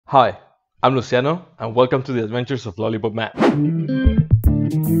Hi, I'm Luciano and welcome to the adventures of LollypopMan.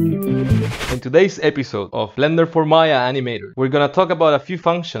 In today's episode of Blender for Maya Animators, we're gonna talk about a few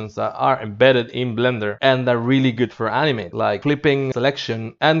functions that are embedded in Blender and are really good for animate, like flipping,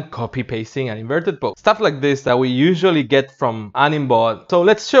 selection, and copy pasting and inverted pose. Stuff like this that we usually get from animbot. So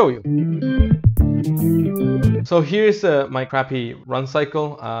let's show you. So here's my crappy run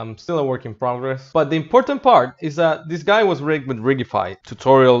cycle. Still a work in progress. But the important part is that this guy was rigged with Rigify.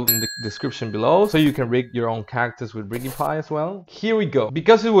 Tutorial in the description below, so you can rig your own characters with Rigify as well. Here we go.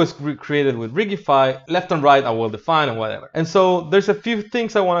 Because it was created with Rigify, left and right are well defined and whatever. And so there's a few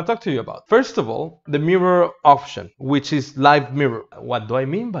things I want to talk to you about. First of all, the mirror option, which is live mirror. What do I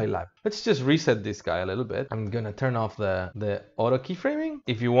mean by live? Let's just reset this guy a little bit. I'm gonna turn off the auto keyframing.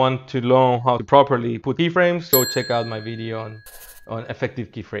 If you want to learn how to properly put keyframes, go check out my video on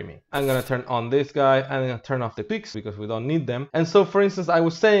effective keyframing. I'm gonna turn on this guy and I'm gonna turn off the tweaks because we don't need them. And so for instance, I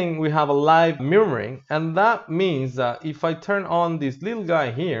was saying we have a live mirroring, and that means that if I turn on this little guy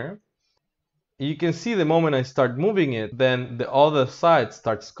here, you can see the moment I start moving it, then the other side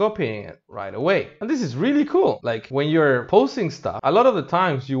starts copying it right away. And this is really cool. Like when you're posting stuff, a lot of the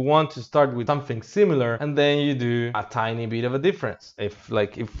times you want to start with something similar and then you do a tiny bit of a difference. If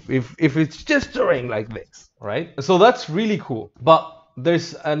it's gesturing like this, right? So that's really cool. But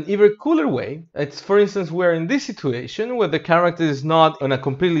there's an even cooler way. It's, for instance, we're in this situation where the character is not on a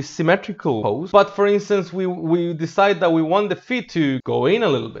completely symmetrical pose, but for instance, we decide that we want the feet to go in a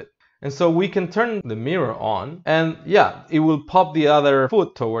little bit. And so we can turn the mirror on and yeah, it will pop the other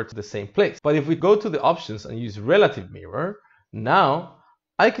foot towards the same place. But if we go to the options and use relative mirror, now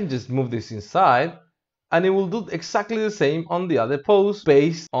I can just move this inside and it will do exactly the same on the other pose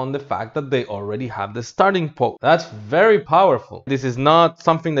based on the fact that they already have the starting pose. That's very powerful. This is not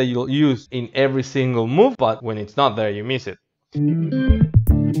something that you'll use in every single move, but when it's not there, you miss it.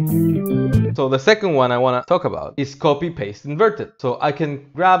 So the second one I want to talk about is copy paste inverted. So I can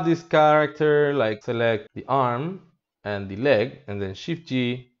grab this character, like select the arm and the leg and then Shift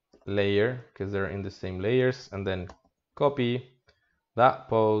G, layer, because they're in the same layers, and then copy that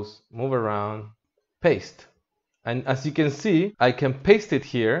pose, move around, paste. And as you can see, I can paste it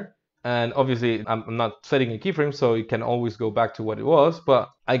here. And obviously I'm not setting a keyframe, so it can always go back to what it was,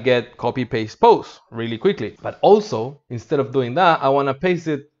 but I get copy paste pose really quickly. But also, instead of doing that, I want to paste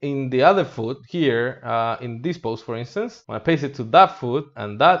it in the other foot here, in this pose, for instance. I want to paste it to that foot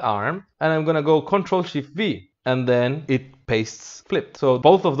and that arm, and I'm going to go Control Shift V, and then it pastes flipped. So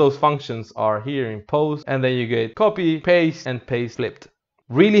both of those functions are here in pose, and then you get copy, paste, and paste flipped.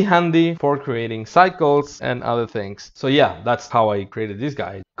 Really handy for creating cycles and other things. So yeah, that's how I created this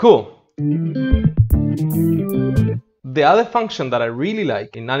guy. Cool. The other function that I really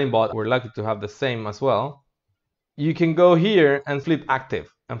like in animbot, we're lucky to have the same as well. You can go here and flip active.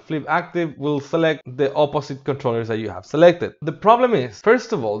 And flip active will select the opposite controllers that you have selected. The problem is,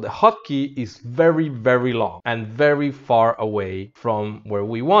 first of all, the hotkey is very, very long and very far away from where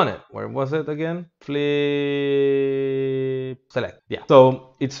we want it. Where was it again? Flip, select. Yeah.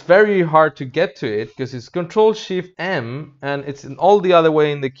 So it's very hard to get to it because it's Control Shift M and it's all the other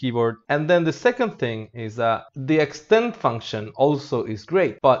way in the keyboard. And then the second thing is that the extend function also is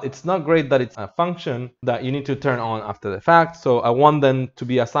great, but it's not great that it's a function that you need to turn on after the fact. So I want them to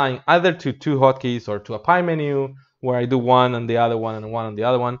be assigned either to two hotkeys or to a pie menu where I do one on the other one and one on the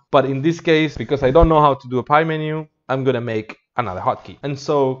other one. But in this case, because I don't know how to do a pie menu, I'm gonna make another hotkey. And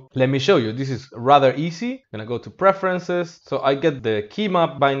so let me show you. This is rather easy. I'm gonna go to preferences. So I get the key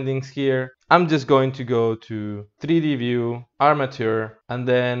map bindings here. I'm just going to go to 3D view, armature, and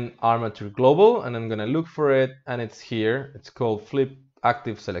then armature global, and I'm gonna look for it, and it's here. It's called flip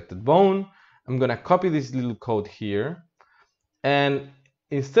active selected bone. I'm gonna copy this little code here, and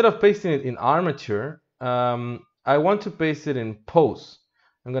instead of pasting it in armature, I want to paste it in pose.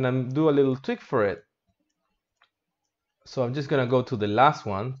 I'm gonna do a little tweak for it. So I'm just gonna go to the last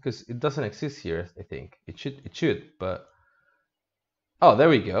one because it doesn't exist here. I think it should, but oh, there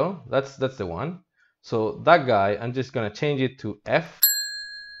we go. That's the one. So that guy, I'm just gonna change it to F.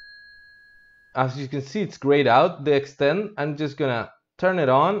 As you can see, it's grayed out the extend. I'm just gonna turn it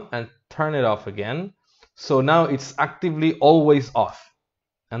on and turn it off again. So now it's actively always off.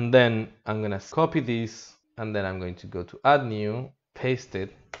 And then I'm gonna copy this, and then I'm going to go to add new, paste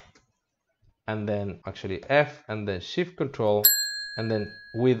it, and then actually F, and then Shift Control, and then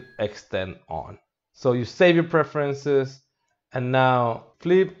with extend on. So you save your preferences, and now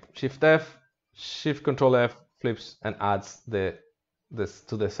flip, Shift F, Shift Control F, flips and adds this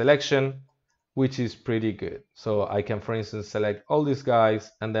to the selection, which is pretty good. So I can, for instance, select all these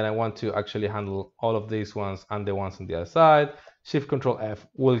guys, and then I want to actually handle all of these ones and the ones on the other side. Shift Control F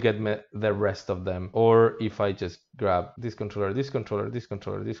will get me the rest of them. Or if I just grab this controller, this controller, this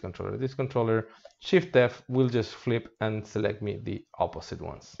controller, this controller, this controller, Shift F will just flip and select me the opposite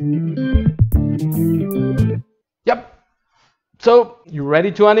ones. Yep. So you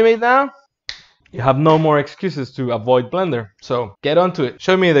ready to animate now? You have no more excuses to avoid Blender. So get onto it.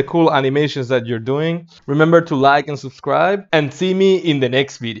 Show me the cool animations that you're doing. Remember to like and subscribe, and see me in the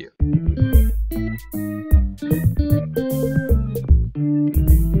next video.